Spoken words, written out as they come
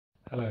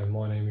Hello,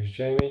 my name is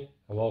Jamie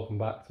and welcome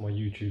back to my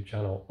YouTube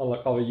channel.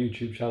 Unlike other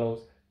YouTube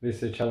channels, this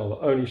is a channel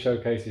that only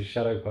showcases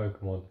shadow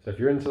Pokemon. So if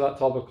you're into that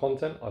type of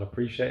content, I'd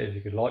appreciate it if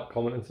you could like,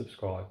 comment and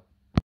subscribe.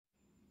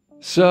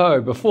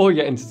 So before we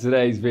get into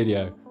today's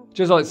video,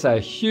 just like to say a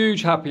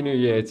huge Happy New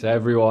Year to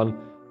everyone.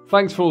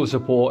 Thanks for all the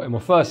support in my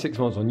first 6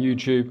 months on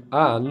YouTube,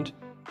 and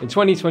in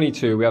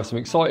 2022 we have some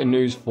exciting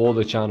news for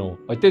the channel.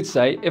 I did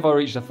say if I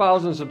reached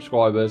 1,000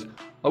 subscribers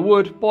I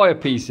would buy a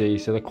PC,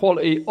 so the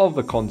quality of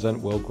the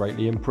content will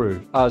greatly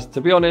improve, as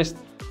to be honest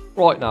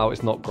right now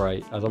it's not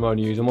great as I'm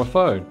only using my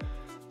phone.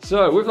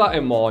 So with that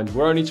in mind,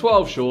 we're only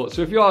 12 short,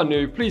 so if you are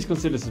new please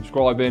consider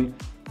subscribing.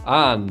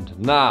 And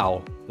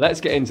now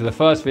let's get into the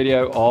first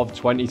video of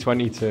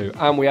 2022,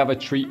 and we have a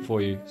treat for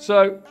you.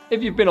 So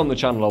if you've been on the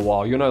channel a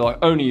while, you'll know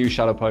that I only use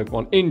shadow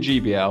Pokemon in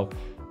GBL,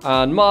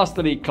 and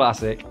Master League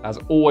Classic has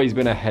always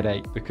been a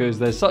headache because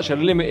there's such a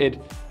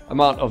limited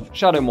amount of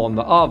Shadowmon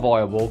that are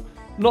viable.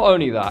 Not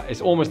only that, it's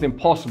almost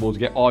impossible to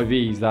get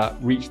IVs that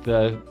reach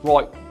the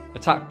right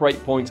attack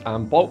break points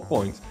and bulk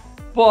points.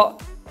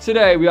 But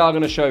today we are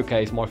going to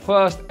showcase my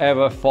first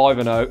ever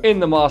 5-0 in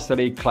the Master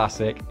League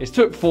Classic. It's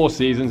took 4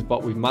 seasons,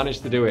 but we've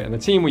managed to do it, and the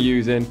team we're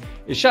using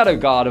is Shadow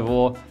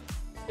Gardavoir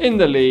in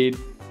the lead,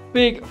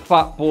 Big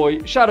Fat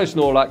Boy Shadow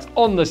Snorlax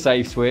on the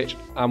safe switch,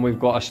 and we've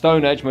got a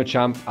Stone Edge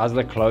Machamp as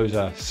the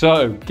closer.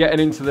 So getting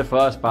into the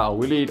first battle,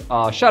 we lead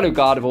our Shadow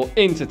Gardavoir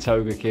into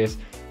Togekiss.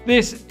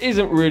 This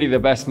isn't really the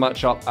best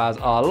matchup as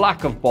our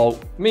lack of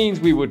bulk means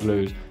we would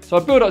lose. So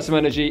I build up some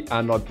energy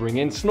and I bring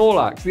in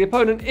Snorlax. The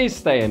opponent is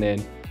staying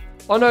in.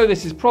 I know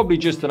this is probably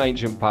just an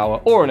Ancient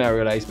Power or an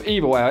Aerial Ace, but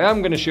either way I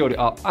am going to shield it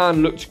up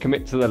and look to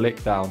commit to the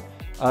lick down,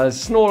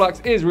 as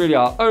Snorlax is really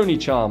our only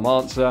charm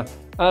answer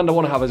and I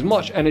want to have as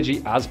much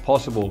energy as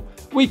possible.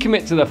 We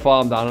commit to the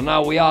farm down and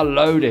now we are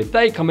loaded.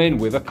 They come in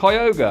with a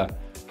Kyogre.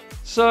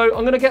 So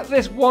I'm going to get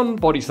this one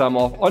Body Slam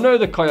off. I know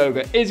the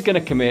Kyogre is going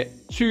to commit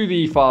to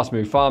the fast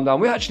move farm down.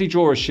 We actually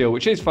draw a shield,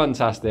 which is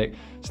fantastic.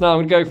 So now I'm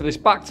going to go for this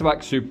back-to-back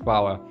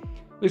superpower.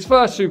 This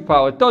first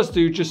superpower does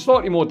do just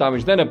slightly more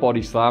damage than a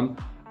Body Slam.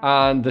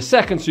 And the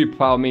second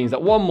superpower means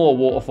that one more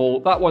waterfall,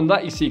 that one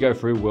that you see go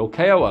through, will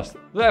KO us,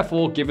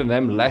 therefore giving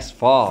them less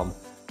farm.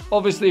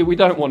 Obviously, we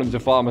don't want them to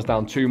farm us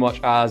down too much,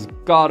 as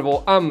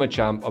Gardavoir and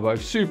Machamp are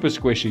both super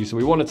squishy, so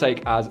we want to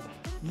take as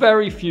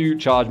very few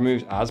charge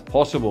moves as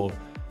possible.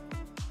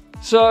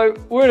 So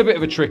we're in a bit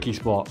of a tricky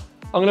spot.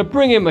 I'm going to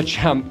bring in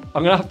Machamp.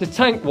 I'm going to have to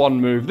tank one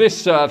move. This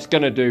Surf's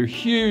going to do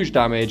huge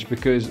damage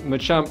because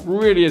Machamp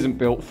really isn't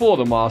built for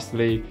the Master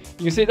League.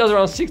 You can see it does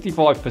around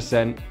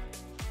 65%.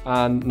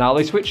 And now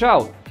they switch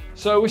out.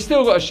 So we've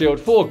still got a shield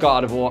for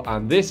Gardevoir,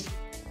 and this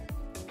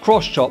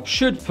cross chop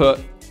should put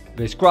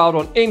this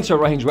Groudon into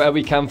range where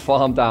we can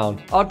farm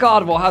down. Our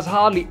Gardevoir has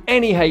hardly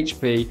any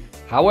HP.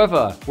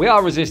 However, we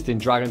are resisting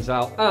Dragons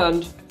out,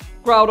 and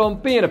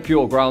Groudon, being a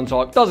pure ground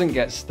type, doesn't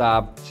get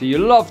stabbed, so you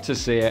love to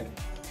see it.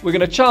 We're going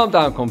to charm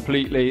down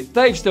completely.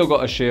 They've still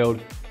got a shield,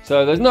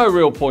 so there's no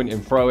real point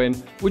in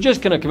throwing. We're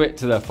just going to commit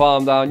to their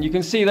farm down. You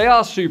can see they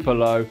are super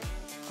low,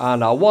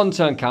 and our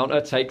one-turn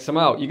counter takes them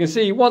out. You can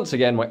see, once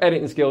again, my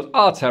editing skills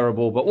are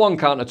terrible, but one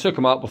counter took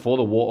them out before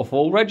the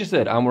waterfall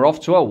registered, and we're off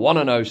to a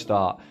 1-0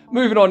 start.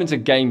 Moving on into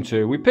Game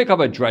 2, we pick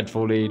up a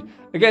dreadful lead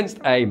against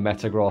a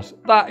Metagross.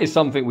 That is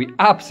something we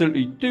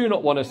absolutely do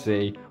not want to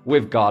see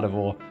with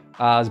Gardevoir,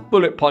 as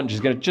Bullet Punch is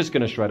just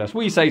going to shred us.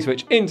 We say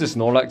switch into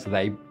Snorlax,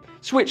 they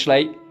switch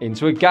late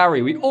into a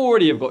Gary. We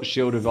already have got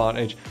shield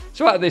advantage,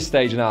 so at this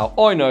stage now,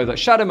 I know that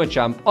Shadow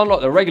Machamp,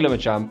 unlike the regular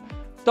Machamp,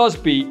 does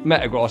beat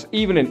Metagross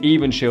even in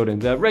even shielding.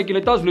 The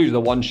regular does lose the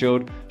 1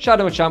 shield,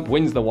 Shadow Machamp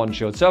wins the 1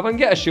 shield, so if I can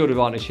get a shield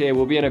advantage here,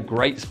 we'll be in a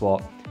great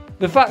spot.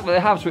 The fact that they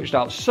have switched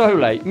out so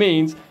late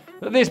means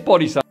that this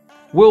Body Slam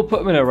will put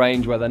them in a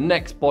range where the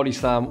next Body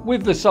Slam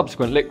with the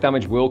subsequent lick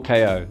damage will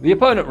KO. The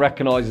opponent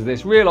recognises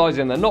this,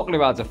 realising they're not going to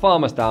be able to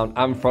farm us down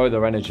and throw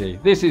their energy.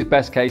 This is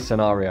best case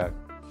scenario.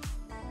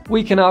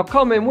 We can now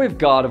come in with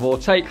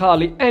Gardevoir, take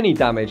hardly any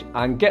damage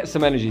and get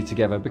some energy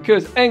together,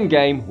 because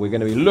endgame we're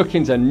going to be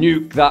looking to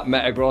nuke that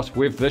Metagross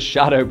with the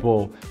Shadow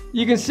Ball.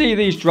 You can see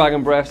these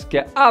Dragon Breaths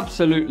get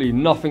absolutely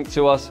nothing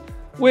to us.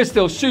 We're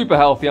still super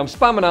healthy. I'm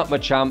spamming out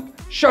Machamp.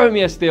 Show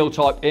me a Steel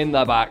type in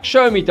the back.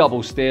 Show me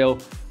double Steel.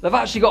 They've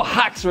actually got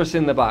Haxorus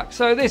in the back,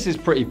 so this is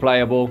pretty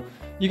playable.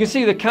 You can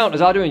see the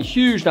counters are doing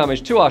huge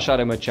damage to our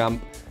Shadow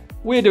Machamp.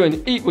 We're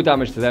doing equal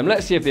damage to them.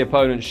 Let's see if the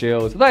opponent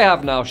shields. They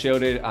have now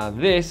shielded,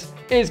 and this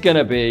is going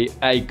to be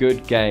a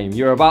good game.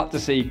 You're about to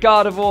see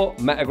Gardevoir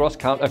Metagross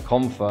counter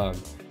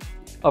confirmed.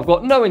 I've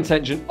got no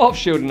intention of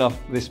shielding off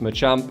this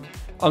Machamp.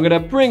 I'm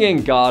going to bring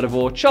in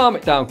Gardevoir, charm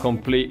it down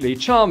completely.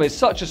 Charm is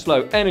such a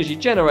slow energy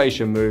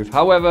generation move.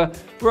 However,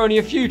 we're only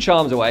a few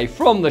charms away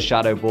from the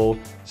Shadow Ball.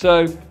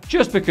 So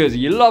just because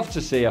you love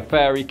to see a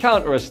fairy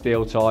counter a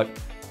Steel type,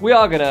 we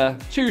are going to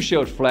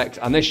 2-shield flex,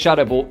 and this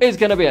Shadow Ball is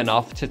going to be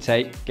enough to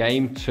take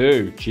Game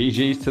 2.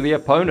 GG's to the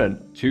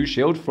opponent.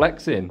 2-shield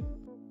flexing.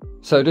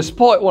 So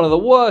despite one of the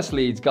worst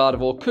leads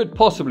Gardevoir could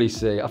possibly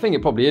see, I think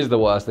it probably is the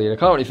worst lead. I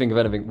can't really think of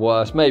anything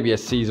worse. Maybe a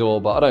Caesar,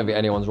 but I don't think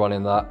anyone's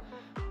running that.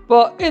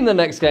 But in the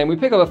next game, we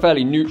pick up a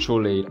fairly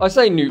neutral lead. I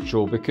say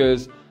neutral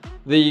because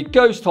the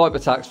ghost type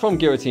attacks from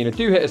Giratina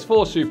do hit us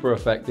for super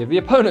effective. The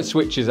opponent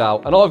switches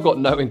out, and I've got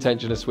no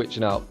intention of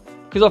switching out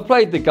because I've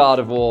played the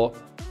Gardavoir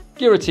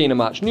Giratina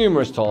match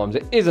numerous times.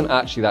 It isn't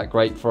actually that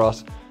great for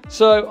us.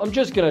 So I'm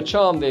just going to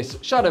charm this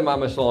Shadow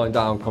Mammoth line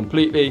down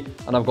completely,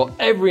 and I've got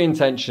every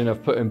intention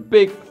of putting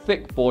big,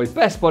 thick boy,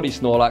 best buddy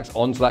Snorlax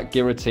onto that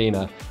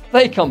Giratina.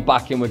 They come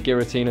back in with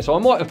Giratina, so I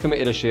might have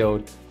committed a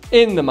shield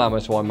in the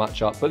Mammoth-Swine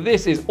matchup, but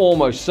this is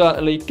almost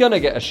certainly going to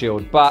get a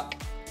shield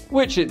back,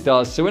 which it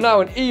does. So we're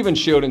now in even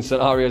shielding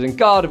scenarios, and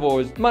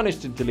Gardevoir has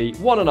managed to delete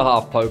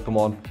 1.5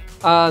 Pokemon,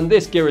 and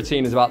this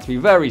Giratina is about to be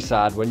very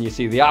sad when you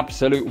see the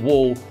absolute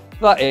wall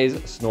that is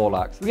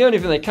Snorlax. The only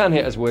thing they can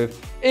hit us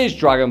with is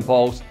Dragon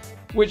Pulse,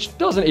 which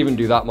doesn't even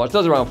do that much,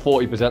 does around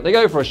 40%. They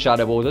go for a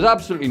Shadow Ball, there's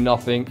absolutely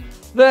nothing.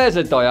 There's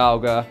a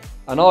Dialga,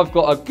 and I've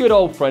got a good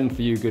old friend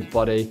for you, good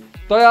buddy.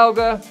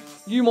 Dialga,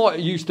 you might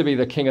used to be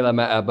the king of the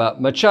meta,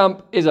 but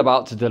Machamp is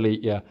about to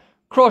delete you.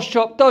 Cross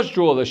Chop does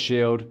draw the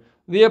shield.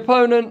 The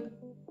opponent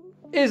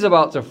is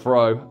about to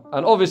throw,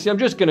 and obviously I'm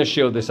just going to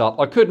shield this up.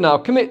 I could now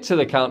commit to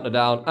the counter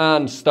down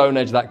and Stone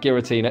Edge that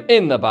Giratina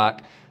in the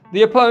back.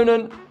 The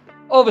opponent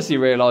obviously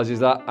realises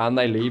that, and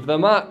they leave the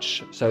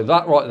match. So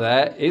that right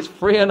there is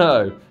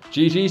 3-0.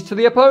 GG's to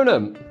the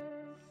opponent.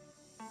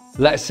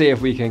 Let's see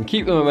if we can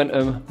keep the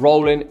momentum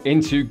rolling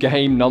into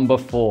game number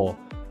 4.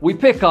 We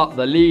pick up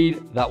the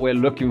lead that we're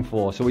looking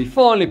for. So we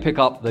finally pick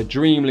up the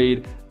dream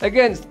lead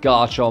against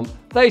Garchomp.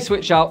 They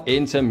switch out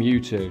into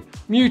Mewtwo.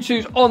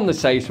 Mewtwo's on the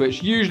save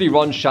switch, usually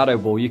runs Shadow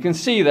Ball. You can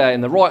see there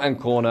in the right hand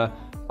corner,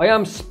 I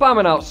am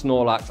spamming out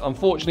Snorlax.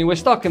 Unfortunately, we're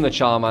stuck in the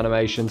charm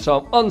animation,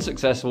 so I'm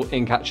unsuccessful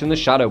in catching the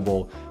Shadow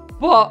Ball.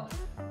 But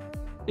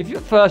if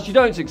at first you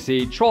don't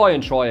succeed, try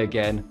and try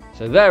again.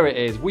 So there it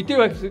is. We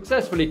do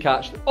successfully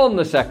catch on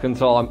the second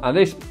time, and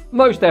this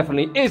most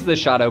definitely is the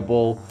Shadow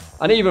Ball.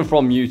 And even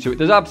from Mewtwo, it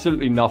does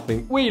absolutely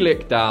nothing. We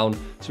lick down.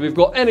 So we've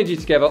got energy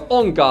together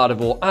on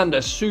Gardevoir and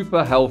a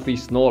super healthy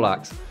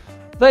Snorlax.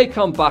 They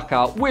come back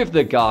out with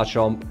the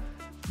Garchomp.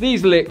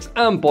 These licks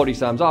and body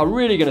slams are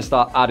really going to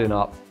start adding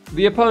up.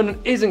 The opponent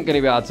isn't going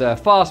to be able to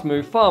fast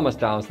move, farm us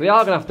down, so they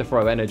are going to have to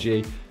throw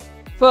energy.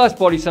 First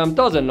body slam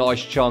does a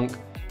nice chunk,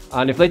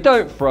 and if they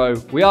don't throw,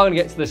 we are going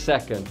to get to the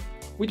second.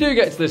 We do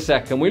get to the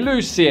second, we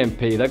lose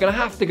CMP. They're going to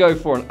have to go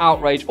for an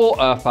Outrage or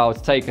Earth Power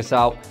to take us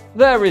out.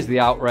 There is the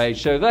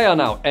Outrage, so they are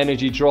now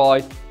energy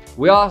dry.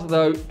 We are,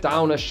 though,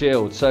 down a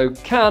shield. So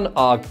can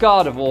our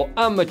Gardevoir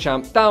and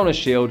Machamp down a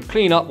shield,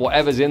 clean up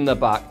whatever's in the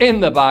back? In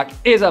the back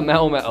is a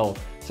Melmetal.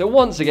 So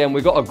once again,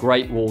 we've got a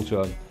great wall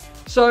to them.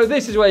 So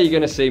this is where you're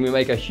going to see me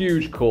make a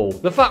huge call.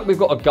 The fact we've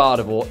got a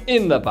Gardevoir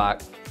in the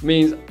back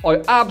means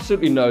I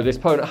absolutely know this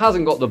opponent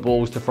hasn't got the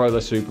balls to throw the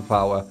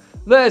superpower.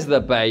 There's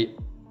the bait.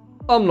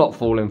 I'm not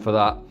falling for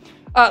that.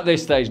 At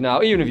this stage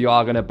now, even if you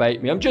are going to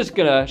bait me, I'm just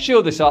going to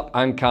shield this up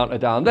and counter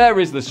down. There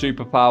is the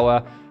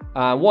superpower.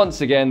 And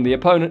once again, the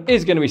opponent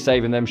is going to be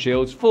saving them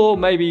shields for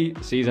maybe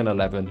Season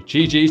 11.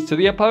 GG's to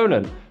the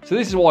opponent. So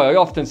this is why I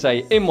often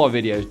say in my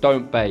videos,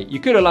 don't bait. You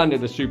could have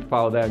landed the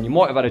superpower there and you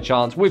might have had a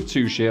chance with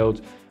 2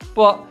 shields.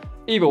 But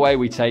either way,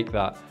 we take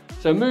that.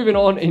 So moving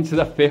on into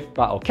the 5th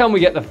battle. Can we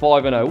get the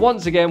 5-0?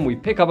 Once again, we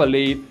pick up a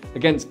lead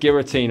against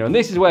Giratina. And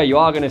this is where you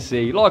are going to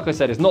see, like I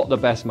said, it's not the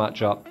best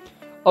matchup.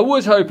 I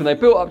was hoping they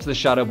built up to the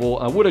Shadow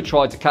Ball and would have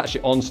tried to catch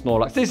it on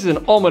Snorlax. This is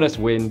an ominous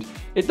wind.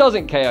 It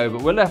doesn't KO,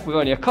 but we're left with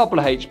only a couple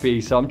of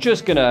HP. So I'm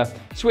just going to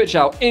switch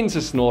out into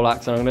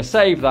Snorlax and I'm going to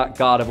save that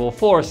Gardevoir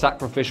for a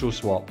sacrificial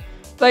swap.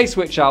 They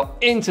switch out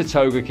into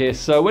Togekiss,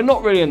 so we're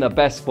not really in the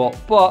best spot,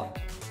 but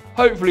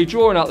hopefully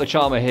drawing out the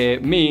Charmer here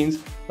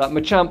means that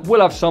Machamp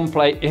will have some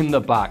play in the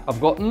back. I've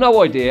got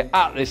no idea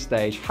at this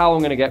stage how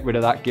I'm going to get rid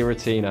of that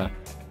Giratina.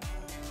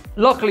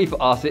 Luckily for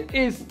us, it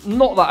is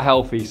not that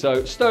healthy,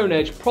 so Stone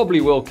Edge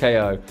probably will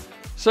KO.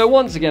 So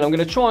once again, I'm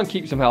going to try and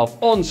keep some health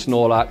on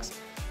Snorlax.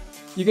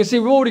 You can see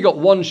we've already got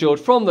 1 shield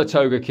from the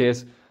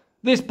Togekiss.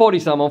 This Body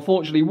Slam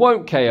unfortunately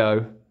won't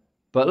KO,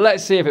 but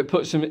let's see if it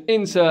puts him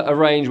into a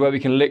range where we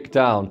can lick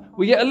down.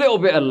 We get a little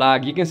bit of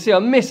lag. You can see I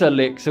miss a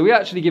lick, so we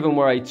actually give him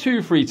away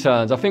 2-3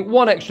 turns. I think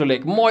 1 extra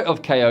lick might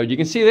have KO'd. You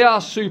can see they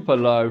are super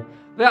low.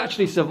 They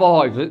actually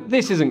survived.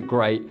 This isn't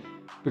great,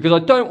 because I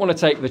don't want to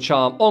take the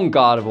charm on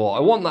Gardevoir.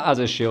 I want that as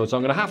a shield, so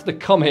I'm going to have to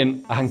come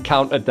in and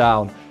counter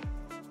down.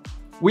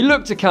 We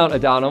look to counter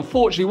down.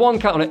 Unfortunately, 1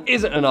 counter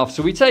isn't enough,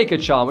 so we take a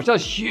charm, which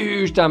does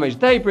huge damage.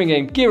 They bring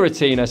in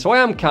Giratina, so I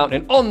am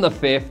counting on the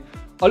 5th.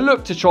 I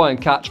look to try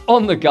and catch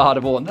on the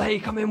Gardevoir, and they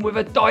come in with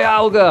a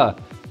Dialga.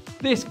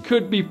 This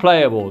could be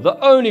playable. The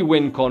only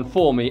win con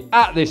for me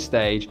at this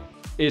stage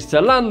is to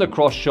land the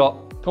cross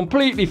shot,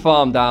 completely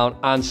farm down,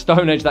 and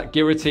Stone Edge that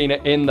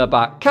Giratina in the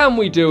back. Can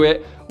we do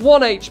it?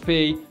 1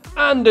 HP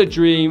and a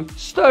dream.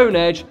 Stone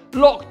Edge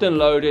locked and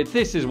loaded.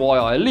 This is why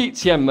I Elite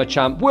TM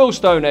Machamp. Will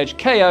Stone Edge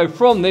KO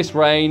from this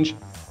range?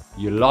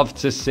 You love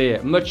to see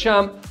it.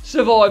 Machamp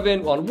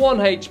surviving on 1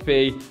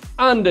 HP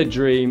and a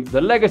dream. The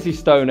Legacy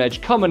Stone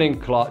Edge coming in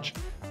clutch.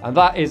 And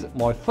that is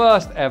my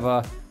first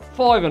ever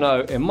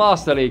 5-0 in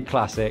Master League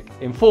Classic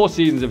in 4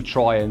 seasons of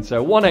trying.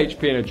 So 1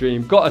 HP and a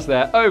dream got us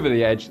there over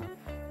the edge.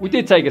 We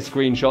did take a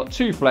screenshot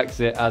to flex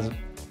it, as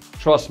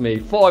trust me,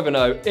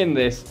 5-0 in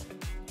this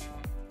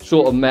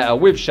sort of meta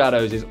with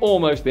shadows is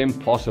almost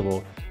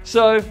impossible.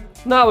 So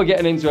now we're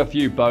getting into a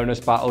few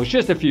bonus battles,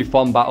 just a few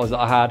fun battles that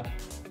I had,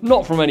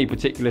 not from any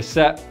particular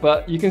set,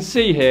 but you can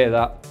see here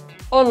that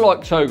unlike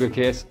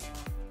Togekiss,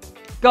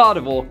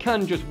 Gardavoir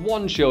can just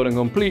one shield and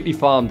completely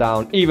farm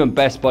down even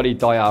best buddy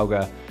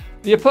Dialga.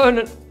 The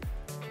opponent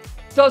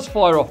does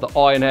fire off the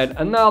Iron Head,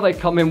 and now they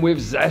come in with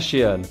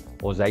Zacion.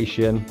 Or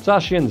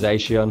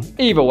Zacion.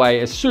 Either way,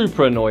 it's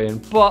super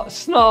annoying, but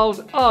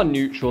Snarls are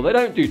neutral. They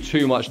don't do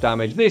too much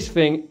damage. This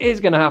thing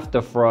is going to have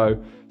to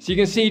throw. So you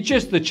can see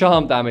just the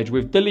charm damage.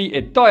 We've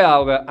deleted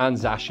Dialga and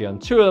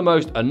Zacion, 2 of the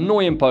most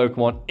annoying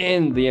Pokemon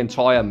in the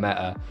entire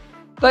meta.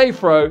 They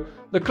throw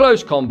the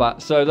close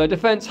combat, so their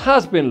defense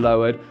has been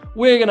lowered.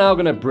 We're now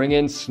going to bring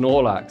in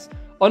Snorlax.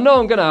 I know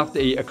I'm going to have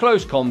to eat a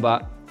close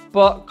combat,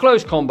 but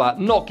close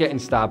combat, not getting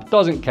stabbed,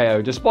 doesn't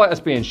KO. Despite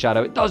us being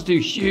Shadow, it does do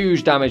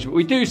huge damage, but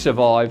we do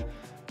survive.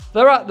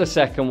 They're at the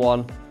second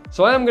one,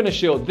 so I am going to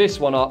shield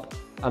this one up,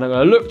 and I'm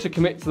going to look to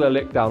commit to the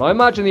lick down. I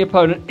imagine the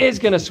opponent is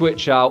going to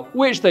switch out,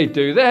 which they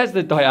do. There's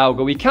the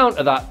Dialga. We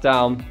counter that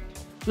down.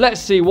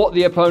 Let's see what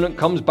the opponent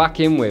comes back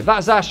in with.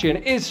 That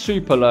Zacion is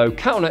super low.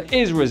 Counter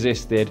is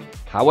resisted.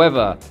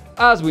 However,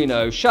 as we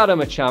know, Shadow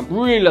Machamp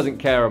really doesn't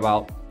care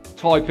about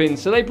typing,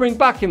 so they bring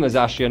back in the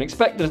Zacion,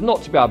 expect us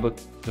not to be able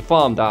to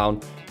farm down.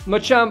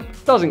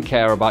 Machamp doesn't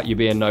care about you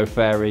being no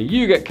fairy.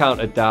 You get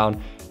countered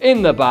down.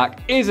 In the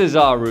back is a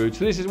Zarude,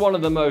 so this is one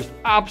of the most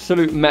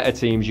absolute meta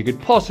teams you could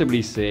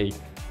possibly see,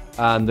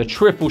 and the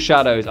triple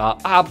shadows are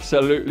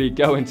absolutely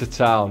going to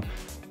town.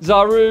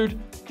 Zarude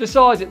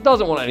decides it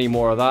doesn't want any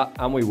more of that,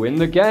 and we win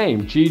the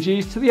game.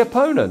 GG's to the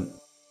opponent.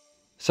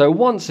 So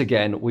once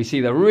again, we see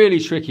the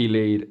really tricky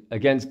lead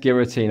against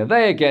Giratina.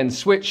 They again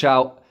switch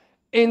out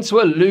into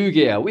a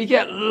Lugia. We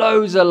get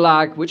loads of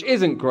lag, which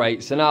isn't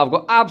great, so now I've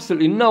got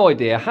absolutely no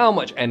idea how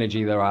much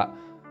energy they're at.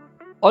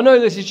 I know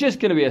this is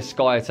just going to be a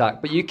sky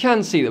attack, but you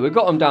can see that we've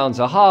got them down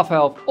to half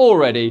health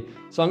already,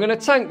 so I'm going to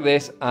tank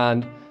this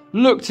and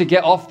look to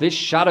get off this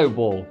Shadow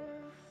Ball.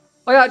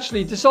 I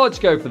actually decide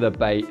to go for the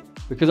bait,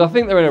 because I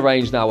think they're in a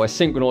range now where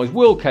Synchronoise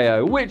will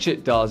KO, which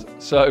it does,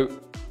 so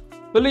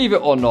believe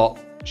it or not,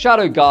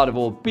 Shadow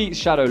Gardevoir beats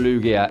Shadow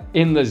Lugia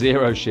in the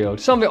zero shield.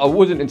 Something I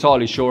wasn't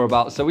entirely sure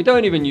about, so we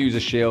don't even use a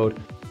shield.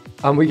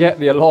 And we get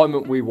the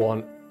alignment we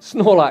want.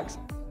 Snorlax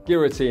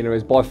Giratina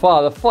is by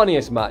far the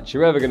funniest match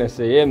you're ever going to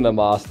see in the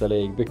Master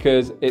League,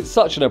 because it's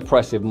such an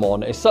oppressive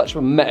mon, it's such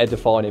a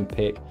meta-defining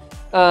pick,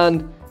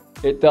 and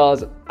it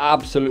does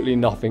absolutely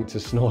nothing to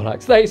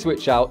Snorlax. They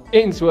switch out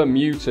into a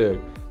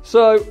Mewtwo.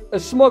 So,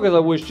 as smug as I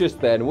was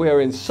just then, we are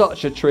in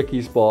such a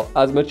tricky spot,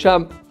 as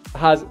Machamp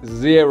has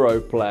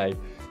zero play.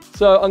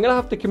 So I'm going to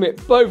have to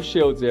commit both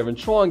shields here and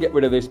try and get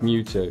rid of this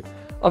Mewtwo.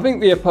 I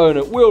think the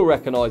opponent will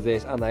recognise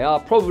this, and they are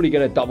probably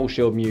going to double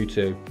shield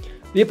Mewtwo.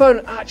 The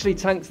opponent actually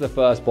tanks the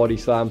first body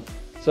slam,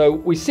 so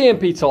we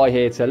CMP tie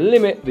here to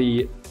limit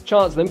the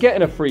chance of them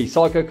getting a free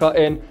Psycho Cut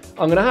in.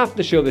 I'm going to have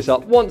to shield this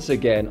up once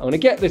again. I'm going to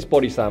get this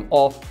body slam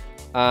off,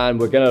 and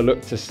we're going to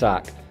look to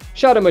sack.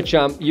 Shadow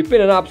Machamp, you've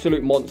been an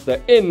absolute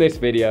monster in this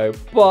video,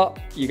 but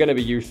you're going to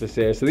be useless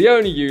here. So the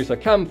only use I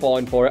can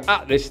find for it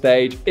at this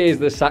stage is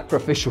the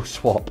sacrificial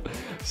swap.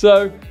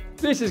 So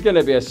this is going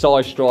to be a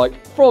side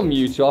strike from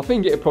Mewtwo. I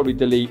think it'll probably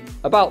delete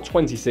about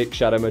 26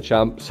 Shadow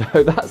Machamp.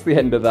 So that's the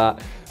end of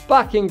that.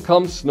 Back in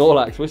comes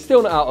Snorlax. We're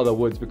still not out of the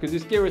woods because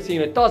this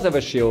Giratina does have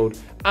a shield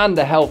and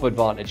a health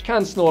advantage.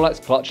 Can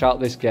Snorlax clutch out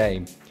this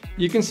game?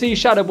 You can see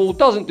Shadow Ball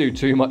doesn't do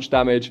too much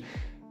damage.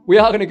 We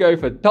are going to go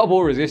for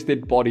double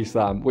resisted body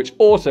slam, which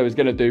also is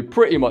going to do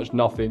pretty much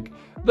nothing.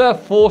 They're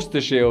forced to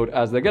shield,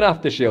 as they're going to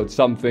have to shield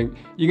something.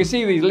 You can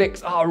see these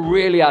licks are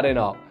really adding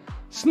up.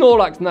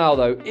 Snorlax now,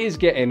 though, is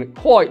getting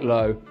quite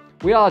low.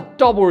 We are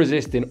double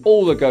resisting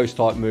all the ghost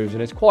type moves,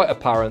 and it's quite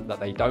apparent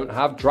that they don't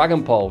have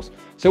Dragon Pulse.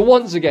 So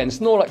once again,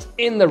 Snorlax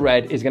in the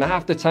red is going to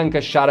have to tank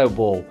a Shadow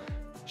Ball.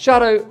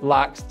 Shadow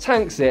Lax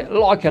tanks it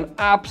like an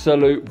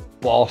absolute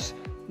boss.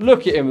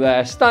 Look at him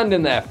there,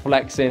 standing there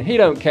flexing. He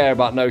don't care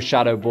about no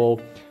Shadow Ball.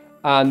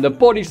 And the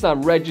body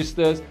slam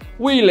registers.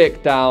 We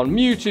lick down.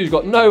 Mewtwo's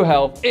got no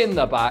health in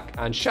the back.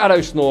 And Shadow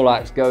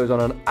Snorlax goes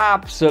on an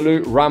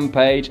absolute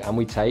rampage. And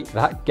we take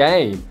that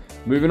game.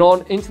 Moving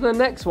on into the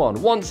next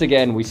one. Once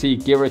again, we see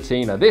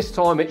Giratina. This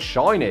time it's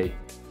shiny.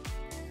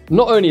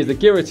 Not only is the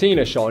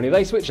Giratina shiny,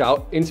 they switch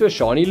out into a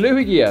shiny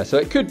Lugia. So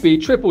it could be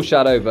triple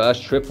Shadow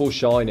versus triple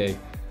shiny.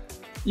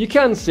 You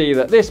can see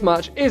that this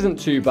match isn't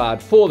too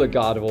bad for the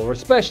Gardevoir,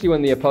 especially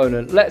when the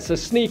opponent lets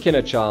us sneak in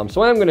a charm.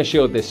 So I am going to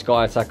shield this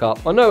Sky Attack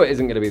up. I know it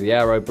isn't going to be the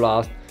Aero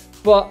Blast,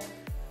 but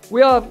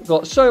we have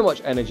got so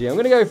much energy. I'm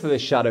going to go for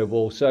this Shadow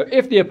Ball. So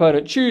if the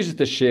opponent chooses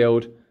to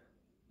shield,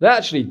 they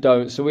actually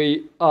don't. So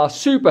we are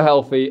super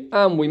healthy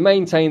and we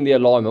maintain the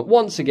alignment.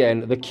 Once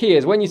again, the key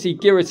is when you see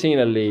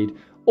Giratina lead,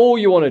 all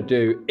you want to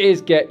do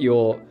is get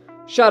your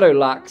Shadow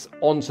Lax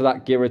onto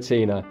that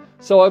Giratina.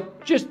 So I'm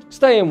just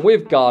staying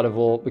with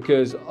Gardavoir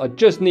because I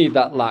just need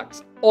that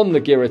lax on the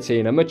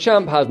Giratina.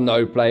 Machamp has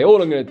no play.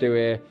 All I'm going to do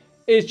here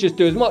is just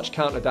do as much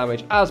counter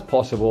damage as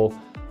possible.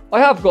 I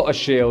have got a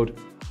shield.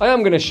 I am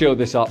going to shield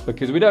this up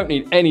because we don't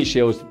need any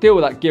shields to deal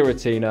with that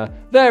Giratina.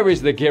 There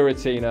is the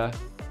Giratina.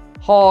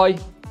 Hi,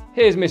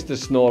 here's Mr.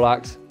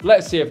 Snorlax.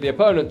 Let's see if the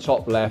opponent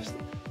top left.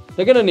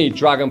 They're going to need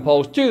Dragon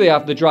Pulse. Do they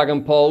have the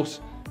Dragon Pulse?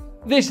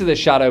 This is the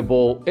Shadow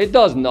Ball. It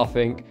does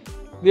nothing.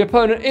 The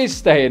opponent is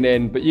staying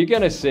in, but you're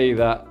going to see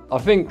that I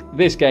think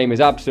this game is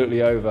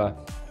absolutely over.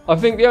 I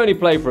think the only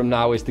play from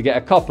now is to get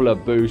a couple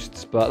of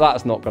boosts, but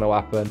that's not going to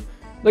happen.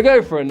 They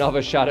go for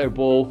another Shadow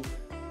Ball.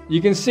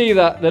 You can see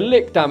that the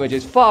lick damage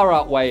is far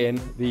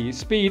outweighing the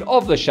speed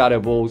of the Shadow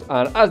Balls,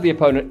 and as the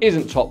opponent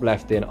isn't top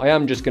left in, I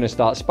am just going to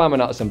start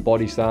spamming out some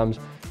body slams.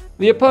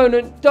 The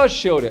opponent does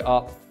shield it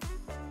up.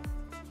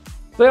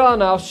 They are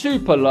now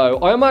super low.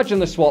 I imagine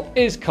the swap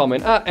is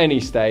coming at any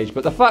stage,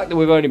 but the fact that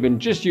we've only been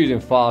just using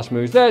fast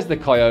moves, there's the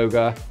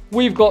Kyogre.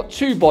 We've got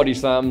 2 body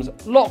slams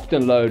locked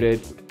and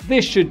loaded.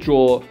 This should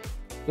draw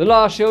the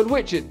last shield,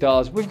 which it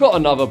does. We've got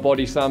another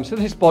body slam, so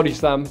this body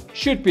slam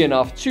should be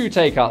enough to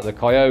take out the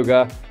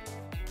Kyogre,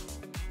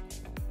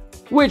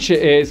 which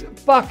it is.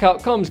 Back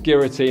out comes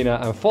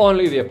Giratina, and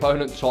finally the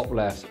opponent top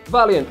left.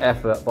 Valiant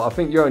effort, but I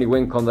think your only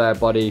wink on there,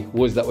 buddy,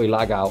 was that we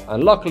lag out.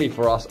 And luckily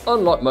for us,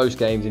 unlike most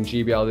games in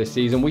GBL this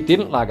season, we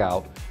didn't lag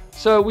out.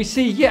 So we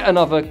see yet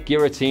another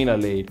Giratina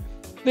lead.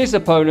 This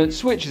opponent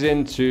switches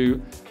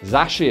into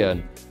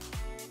Zacion.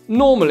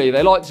 Normally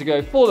they like to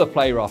go for the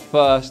play rough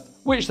first,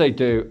 which they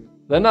do.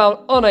 They're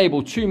now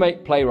unable to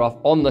make play rough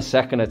on the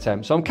second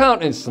attempt. So I'm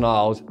counting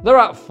Snarls. They're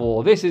at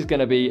 4. This is going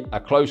to be a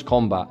close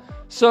combat.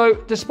 So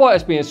despite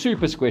us being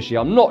super squishy,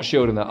 I'm not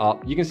shielding that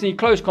up. You can see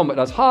close combat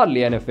does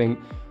hardly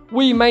anything.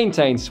 We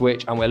maintain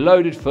switch and we're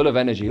loaded full of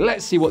energy.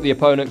 Let's see what the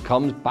opponent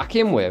comes back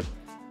in with.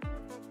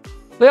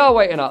 They are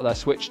waiting out their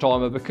switch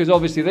timer because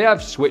obviously they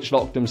have switch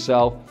locked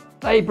themselves.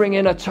 They bring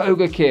in a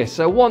Togekiss.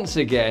 So once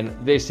again,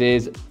 this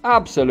is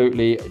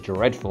absolutely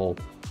dreadful.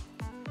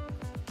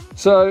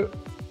 So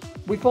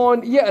we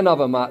find yet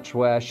another match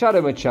where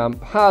Shadow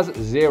Machamp has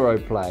 0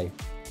 play.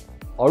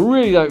 I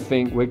really don't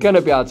think we're going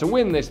to be able to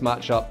win this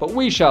matchup, but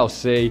we shall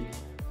see.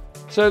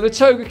 So the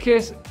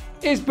Togekiss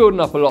is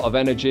building up a lot of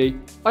energy.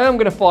 I am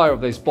going to fire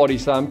off this body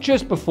slam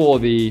just before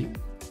the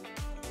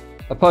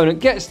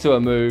opponent gets to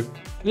a move.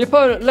 The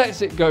opponent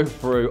lets it go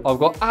through. I've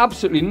got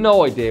absolutely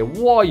no idea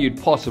why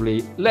you'd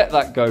possibly let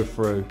that go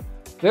through.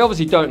 They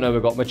obviously don't know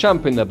we've got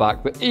Machamp in the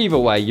back, but either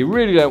way, you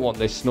really don't want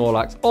this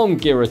Snorlax on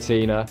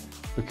Giratina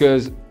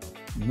because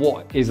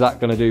what is that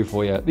going to do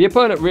for you? The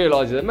opponent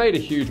realises they made a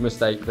huge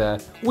mistake there.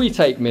 We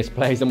take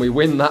misplays and we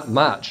win that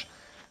match.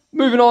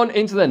 Moving on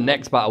into the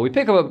next battle, we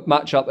pick up a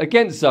matchup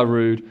against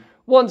Zarude.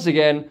 Once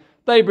again,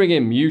 they bring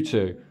in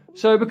Mewtwo.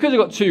 So because I've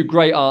got 2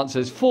 great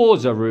answers for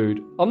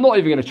Zarude, I'm not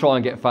even going to try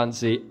and get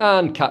fancy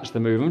and catch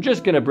the move. I'm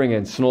just going to bring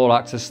in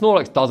Snorlax, as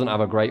Snorlax doesn't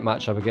have a great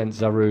matchup against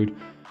Zarude.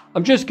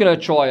 I'm just going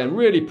to try and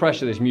really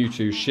pressure this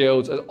Mewtwo's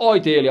shields, as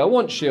ideally I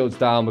want shields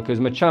down because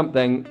Machamp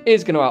then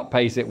is going to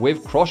outpace it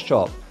with Cross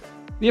Chop.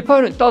 The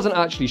opponent doesn't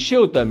actually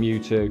shield their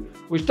Mewtwo,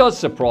 which does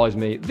surprise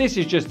me. This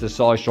is just a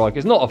Side Strike,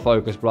 it's not a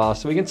Focus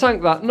Blast, so we can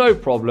tank that no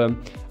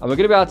problem, and we're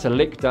going to be able to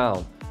lick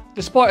down.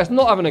 Despite us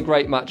not having a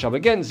great matchup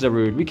against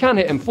Zarude, we can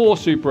hit him 4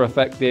 super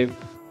effective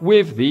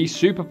with the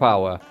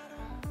superpower.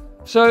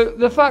 So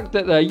the fact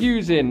that they're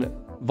using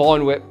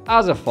Vine Whip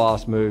as a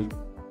fast move,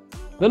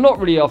 they're not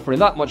really offering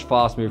that much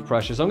fast move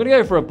pressure, so I'm going to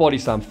go for a body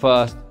slam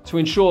first to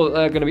ensure that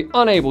they're going to be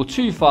unable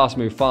to fast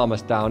move farm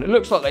us down. It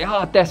looks like they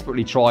are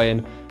desperately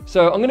trying.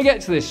 So I'm going to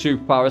get to this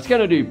superpower. It's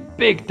going to do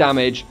big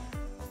damage.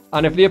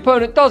 And if the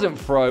opponent doesn't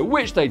throw,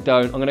 which they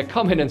don't, I'm going to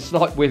come in and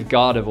snipe with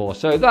Gardavoir.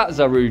 So that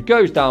Zarude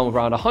goes down with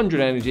around 100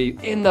 energy.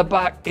 In the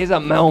back is a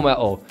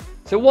Melmetal.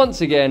 So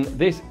once again,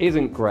 this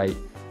isn't great.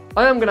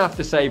 I am going to have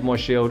to save my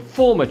shield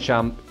for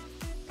Machamp.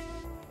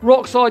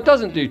 Rock Slide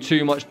doesn't do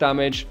too much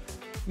damage.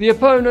 The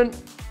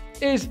opponent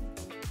is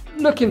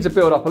looking to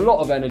build up a lot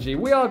of energy.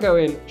 We are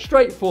going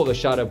straight for the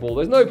Shadow Ball.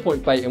 There's no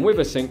point baiting with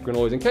a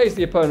Synchronoise in case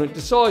the opponent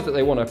decides that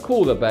they want to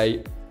call the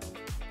bait.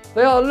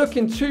 They are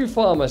looking to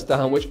farm us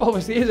down, which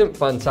obviously isn't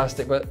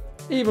fantastic, but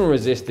even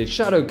resisted.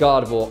 Shadow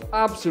Gardevoir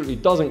absolutely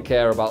doesn't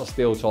care about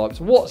steel types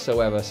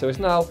whatsoever. So it's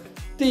now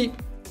deep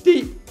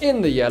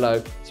in the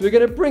yellow. So we're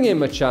going to bring in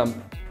Machamp.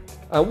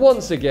 And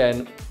once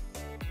again,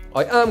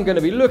 I am going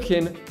to be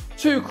looking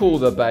to call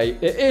the bait.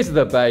 It is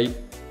the bait.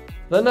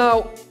 They're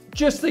now,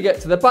 just to get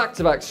to the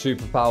back-to-back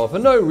superpower for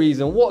no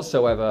reason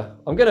whatsoever,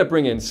 I'm going to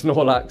bring in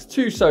Snorlax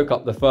to soak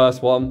up the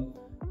first one,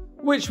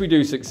 which we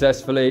do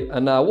successfully,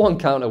 and now 1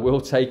 counter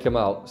will take him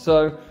out.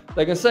 So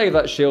they can save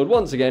that shield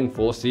once again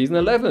for Season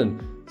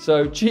 11.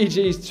 So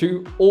GG's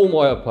to all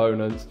my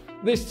opponents.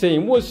 This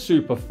team was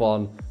super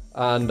fun,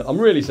 and I'm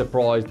really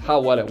surprised how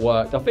well it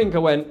worked. I think I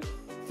went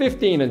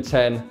 15 and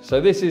 10,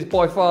 so this is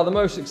by far the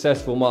most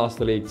successful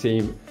Master League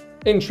team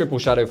in Triple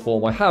Shadow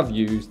form I have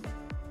used.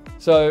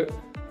 So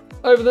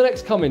over the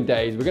next coming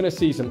days, we're going to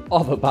see some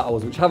other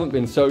battles which haven't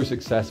been so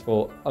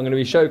successful. I'm going to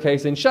be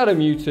showcasing Shadow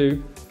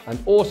Mewtwo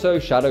and also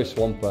Shadow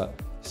Swampert.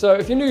 So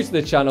if you're new to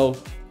the channel,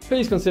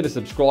 please consider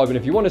subscribing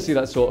if you want to see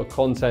that sort of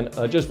content.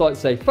 I'd just like to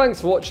say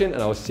thanks for watching,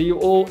 and I'll see you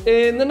all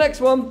in the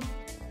next one.